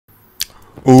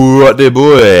Alright there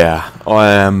boy, I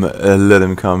am Let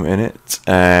Him Come in it,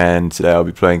 and today I'll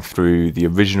be playing through the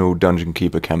original Dungeon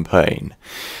Keeper campaign.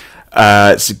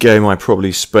 It's a game I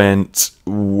probably spent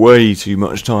way too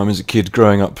much time as a kid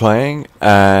growing up playing,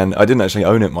 and I didn't actually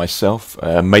own it myself.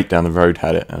 A mate down the road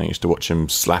had it, and I used to watch him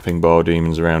slapping bar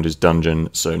demons around his dungeon,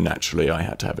 so naturally I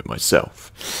had to have it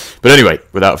myself. But anyway,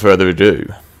 without further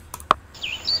ado.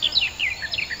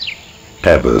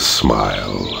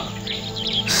 Eversmile.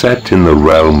 Set in the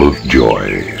realm of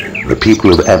joy, the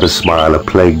people of Eversmile are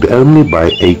plagued only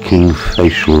by aching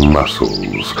facial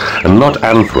muscles, and not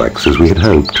anthrax as we had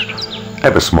hoped.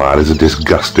 Eversmile is a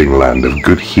disgusting land of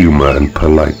good humor and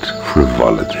polite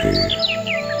frivolity.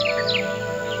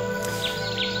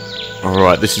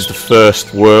 Alright, this is the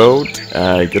first world.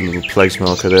 Get a little place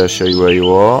marker there, show you where you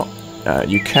are.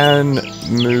 You can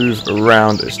move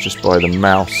around, it's just by the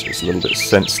mouse, it's a little bit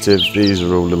sensitive. These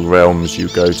are all little realms you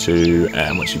go to,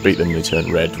 and once you beat them they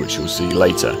turn red, which you'll see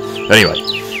later. Anyway,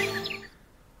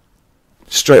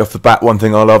 straight off the bat, one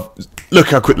thing I love, look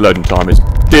how quick loading time is.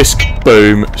 Disc,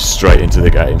 boom, straight into the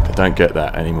game. I don't get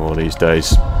that anymore these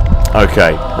days.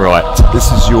 Okay, right,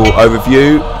 this is your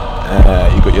overview.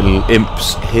 You've got your little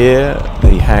imps here,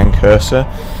 the hand cursor.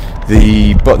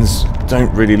 The buttons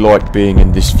don't really like being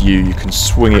in this view. You can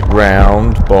swing it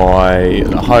round by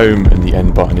the home, and the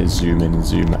end button is zoom in and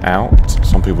zoom out.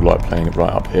 Some people like playing it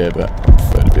right up here, but I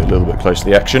prefer to be a little bit close to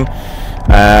the action.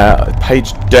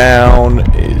 Page down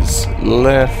is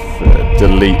left,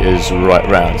 delete is right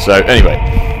round. So anyway,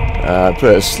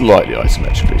 play it slightly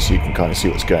isometrically so you can kind of see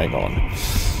what's going on.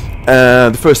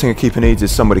 The first thing a keeper needs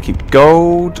is somewhere to keep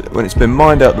gold. When it's been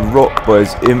mined out the rock by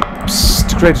his imps,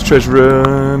 to create a treasure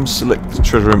room, select the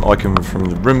treasure room icon from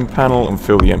the room panel and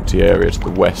fill the empty area to the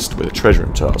west with a treasure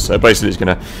room tile. So basically it's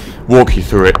going to walk you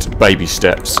through it, baby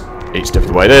steps, each step of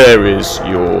the way. There is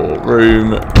your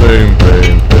room, boom,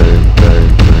 boom, boom,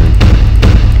 boom, boom,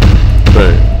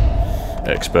 boom.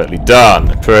 Expertly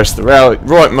done. Press the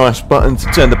right mouse button to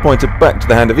turn the pointer back to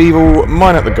the hand of evil.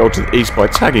 Mine out the gold to the east by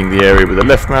tagging the area with the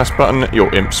left mouse button.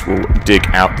 Your imps will dig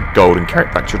out the gold and carry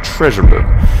it back to your treasure room.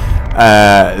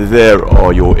 There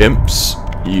are your imps.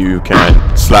 You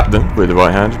can slap them with the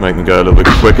right hand to make them go a little bit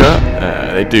quicker.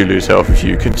 They do lose health if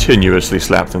you continuously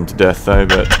slap them to death though,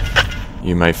 but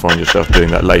you may find yourself doing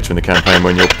that later in the campaign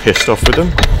when you're pissed off with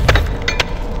them.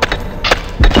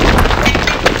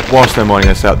 Whilst they're mining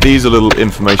this out, these are little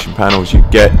information panels you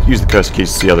get. Use the cursor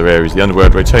keys to see other areas. The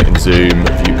underworld, rotate and zoom,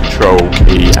 view control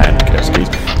key and cursor keys.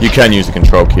 You can use the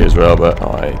control key as well, but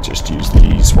I just use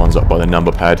these ones up by the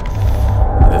number pad.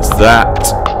 There's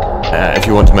that. If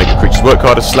you want to make the creatures work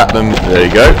harder, slap them. There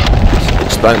you go.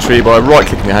 Explanatory. By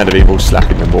right-clicking the hand of evil,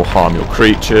 slapping them will harm your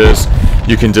creatures.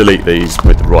 You can delete these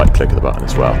with the right click of the button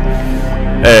as well.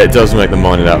 It does make the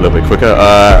mining out a little bit quicker.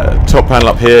 Top panel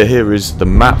up here, here is the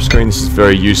map screen. This is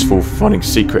very useful for finding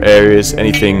secret areas.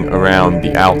 Anything around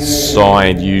the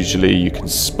outside, usually you can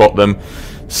spot them.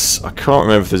 I can't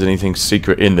remember if there's anything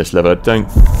secret in this level. I don't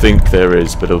think there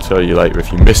is, but it'll tell you later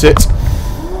if you miss it.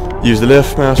 Use the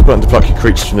left mouse button to pluck your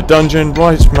creatures from the dungeon.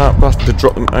 Right mouse button to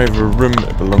drop them over a room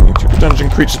belonging to your dungeon.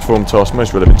 Creatures perform tasks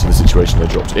most relevant to the situation they're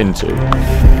dropped into.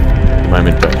 At the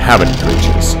moment, don't have any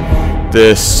creatures.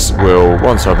 This will,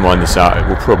 once I've mined this out, it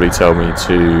will probably tell me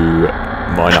to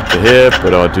mine up to here,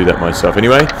 but I'll do that myself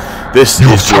anyway. This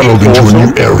is tunneled into a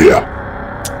new area.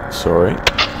 Sorry,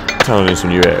 tunneled into a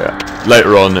new area.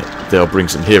 Later on, they'll bring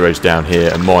some heroes down here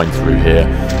and mine through here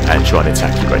and try and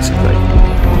attack you, basically.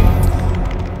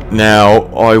 Now,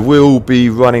 I will be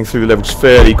running through the levels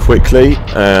fairly quickly.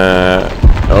 I'll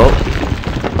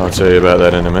tell you about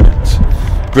that in a minute.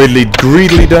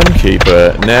 Greedily done,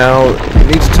 keeper. Now, you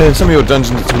need to turn some of your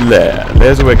dungeons into lair.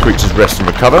 Lairs are where creatures rest and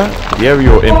recover. The area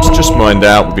your imps just mined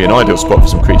out would be an ideal spot for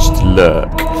some creatures to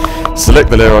lurk. Select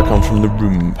the lair icon from the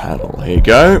room panel. Here you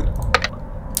go.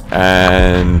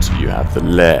 And you have the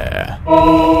lair.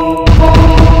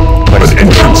 The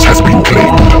entrance has been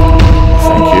claimed.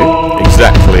 Thank you.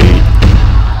 Exactly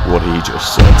what he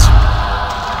just said.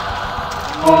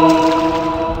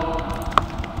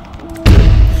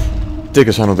 Dig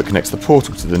a tunnel that connects the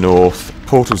portal to the north.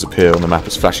 Portals appear on the map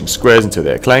as flashing squares until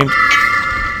they are claimed.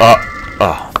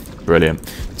 Brilliant.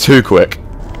 Too quick.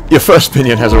 Your first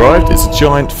minion has arrived. It's a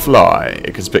giant fly.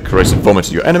 It can spit corrosive vomit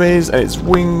at your enemies, and its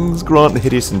wings grant the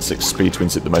hideous insect speed to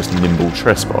insect the most nimble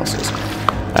trespassers.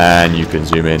 And you can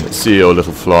zoom in. See your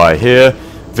little fly here.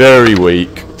 Very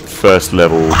weak. First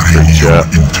level creature.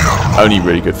 Only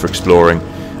really good for exploring.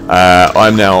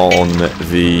 I'm now on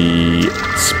the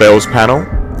spells panel.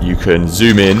 You can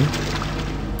zoom in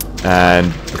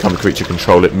and become a creature,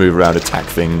 control it, move around, attack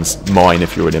things, mine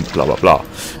if you're an imp, blah blah blah.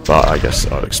 But I guess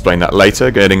I'll explain that later,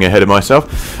 getting ahead of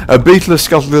myself. A beetle has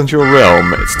scuttled into your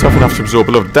realm. It's tough enough to absorb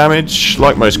a lot of damage.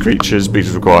 Like most creatures,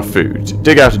 beetles require food.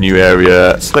 Dig out a new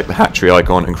area, select the hatchery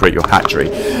icon, and create your hatchery.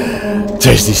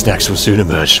 Tasty snacks will soon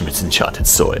emerge from its enchanted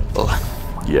soil.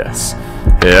 Yes.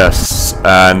 Yes,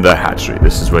 and the hatchery.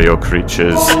 This is where your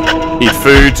creatures eat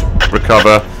food,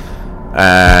 recover,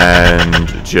 and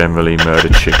generally murder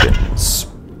chickens.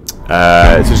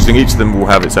 It's interesting, each of them will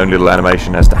have its own little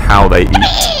animation as to how they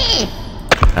eat,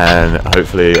 and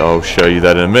hopefully I'll show you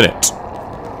that in a minute.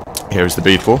 Here is the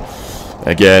beetle.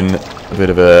 Again, a bit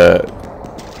of a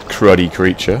cruddy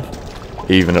creature,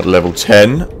 even at level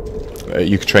 10.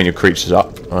 You can train your creatures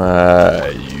up.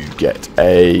 You get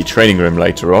a training room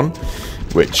later on,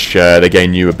 which they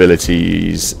gain new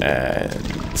abilities and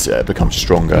become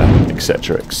stronger,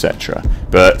 etc, etc.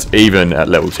 But even at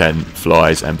level 10,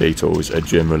 flies and beetles are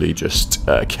generally just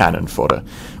cannon fodder,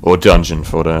 or dungeon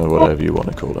fodder, whatever you want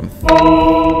to call them.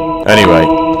 Anyway,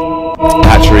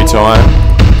 hatchery time.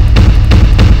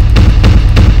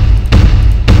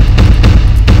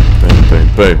 Boom,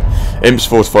 boom, boom. Imps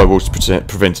fortify walls to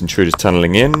prevent intruders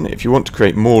tunneling in. If you want to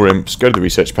create more imps, go to the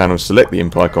research panel, select the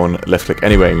imp icon, left click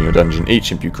anywhere in your dungeon.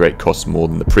 Each imp you create costs more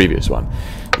than the previous one.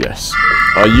 Yes.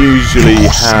 I usually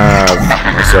have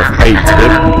myself 8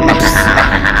 imps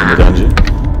in the dungeon.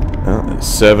 Oh, that's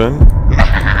 7.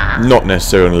 Not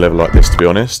necessarily on a level like this, to be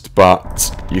honest,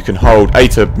 but you can hold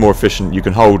 8 are more efficient. You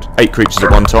can hold 8 creatures at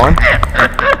one time.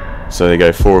 So they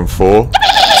go 4 and 4.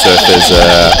 So if there's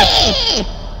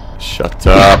a... Shut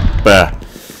up.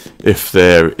 If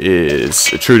there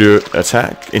is intruder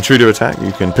attack,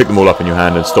 you can pick them all up in your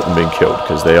hand and stop them being killed,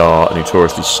 because they are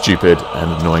notoriously stupid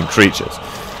and annoying creatures.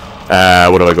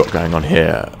 What have I got going on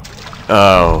here?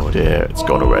 Oh dear, it's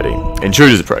gone already.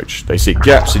 Intruders approach. They seek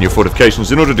gaps in your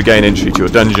fortifications in order to gain entry to your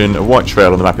dungeon. A white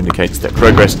trail on the map indicates their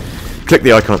progress. Click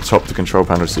the icon at the top of the control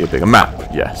panel to see a bigger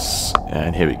map. Yes,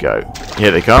 and here we go.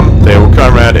 Here they come. They will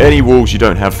come around any walls you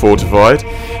don't have fortified.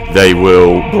 They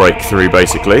will break through,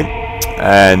 basically.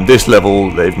 And this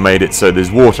level, they've made it so there's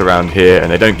water around here,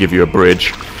 and they don't give you a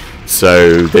bridge,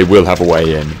 so they will have a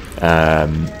way in.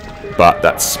 But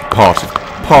that's part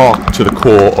to the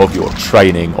core of your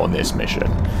training on this mission.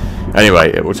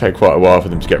 Anyway, it will take quite a while for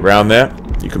them to get round there.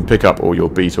 You can pick up all your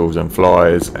beetles and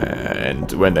flies, and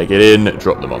when they get in,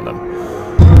 drop them on them.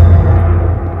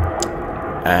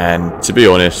 And to be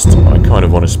honest, I kind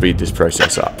of want to speed this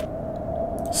process up.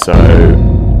 So,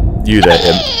 you there,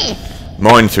 imp.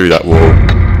 Mine through that wall.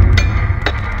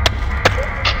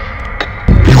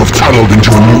 You have tunneled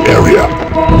into a new area.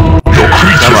 Your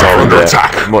creatures are under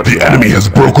attack. The enemy has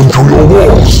broken through your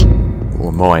walls.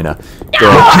 Or miner.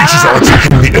 Your creatures are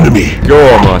attacking the enemy. Go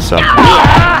on, my son.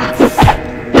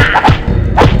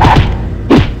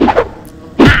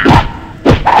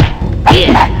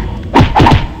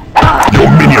 Your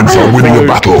minions are winning a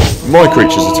battle. My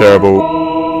creatures are terrible.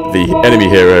 The enemy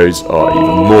heroes are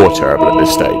even more terrible at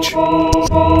this stage.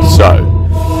 So,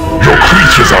 your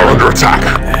creatures are under attack.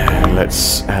 And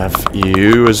let's have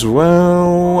you as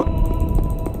well.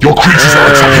 Your creatures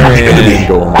are attacking the enemy.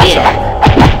 Go on, what's up?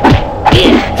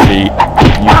 Cheat.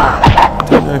 I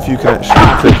don't know if you can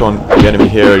actually click on the enemy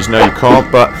heroes. No, you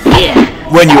can't, but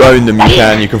when you own them, you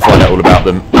can. You can find out all about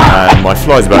them. And my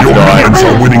fly's about to die. Your minions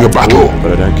are winning a battle.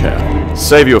 But I don't care.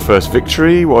 Save your first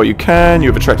victory while you can. You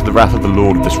have attracted the wrath of the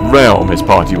Lord of this realm. His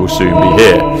party will soon be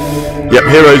here. Yep,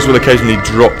 heroes will occasionally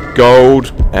drop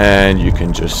gold, and you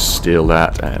can just steal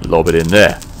that and lob it in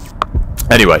there.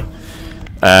 Anyway,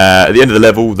 at the end of the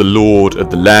level, the Lord of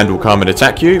the land will come and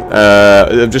attack you.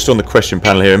 Just on the question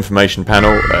panel here, information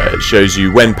panel, it shows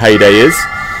you when payday is,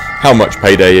 how much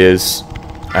payday is.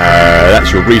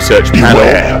 That's your research panel.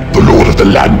 Beware, the Lord of the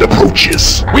land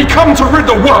approaches. We come to rid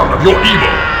the world of your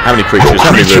evil. How many creatures?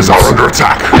 Your creatures are under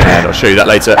attack. And I'll show you that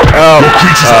later. Your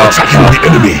creatures are attacking the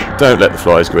enemy. Don't let the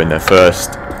flies go in there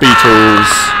first. Beetles,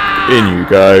 in you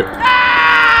go.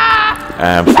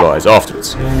 And flies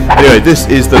afterwards. Anyway, this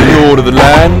is the Lord of the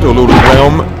Land, or Lord of the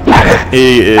Realm.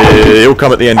 He'll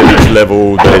come at the end of each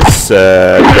level. There's you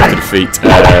have to defeat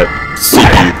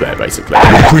CPU player, basically.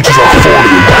 Your creatures are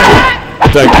falling in battle.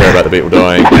 Don't care about the beetle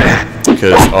dying,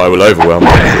 because I will overwhelm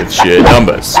them with sheer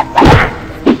numbers.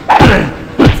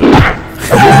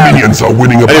 Your minions are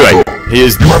winning a battle. Anyway, he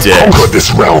is You have dead. conquered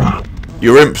this realm.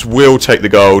 Your imps will take the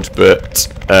gold, but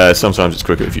sometimes it's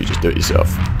quicker if you just do it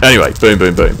yourself. Anyway, boom,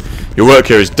 boom, boom. Your work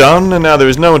here is done, and now there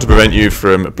is no one to prevent you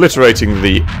from obliterating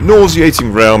the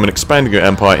nauseating realm and expanding your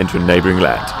empire into a neighbouring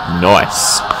land.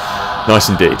 Nice. Nice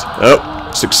indeed. Oh,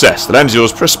 Success. The land is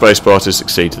yours. Press spacebar to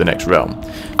succeed to the next realm.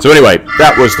 So anyway,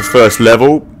 that was the first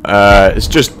level. It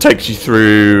just takes you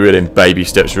through it in baby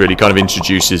steps, really. Kind of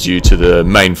introduces you to the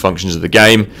main functions of the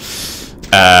game.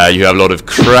 You have a lot of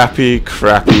crappy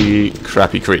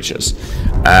creatures.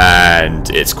 And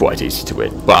it's quite easy to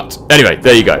win. But anyway,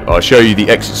 there you go. I'll show you the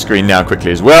exit screen now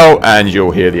quickly as well. And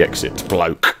you'll hear the exit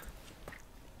bloke.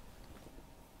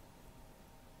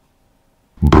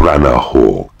 Branagh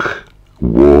Hawk.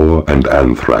 War and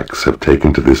anthrax have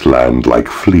taken to this land like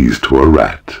fleas to a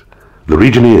rat. The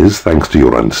region is, thanks to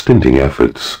your unstinting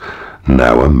efforts,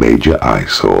 now a major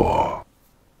eyesore.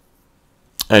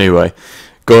 Anyway,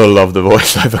 gotta love the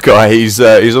voiceover guy. He's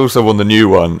also on the new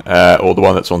one, or the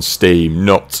one that's on Steam,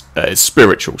 not its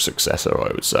spiritual successor,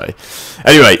 I would say.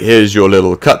 Anyway, here's your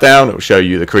little cut down. It will show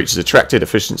you the creatures attracted,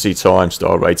 efficiency, time,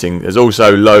 star rating. There's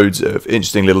also loads of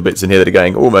interesting little bits in here that are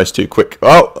going almost too quick.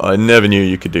 Oh, I never knew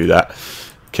you could do that.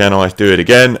 Can I do it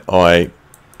again? I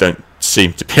don't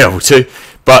seem to be able to.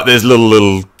 But there's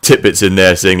little tidbits in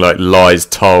there saying like lies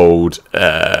told,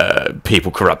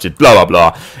 people corrupted, blah blah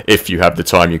blah. If you have the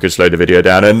time, you could slow the video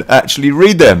down and actually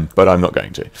read them, but I'm not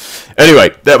going to. Anyway,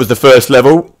 that was the first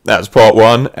level. That's part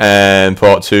 1, and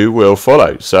part 2 will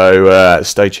follow. So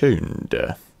stay tuned.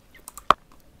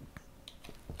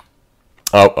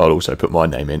 Oh, I'll also put my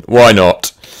name in. Why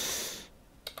not?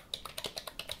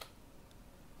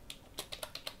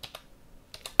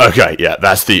 Okay, yeah,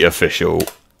 that's the official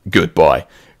goodbye.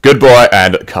 Goodbye,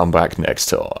 and come back next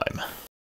time.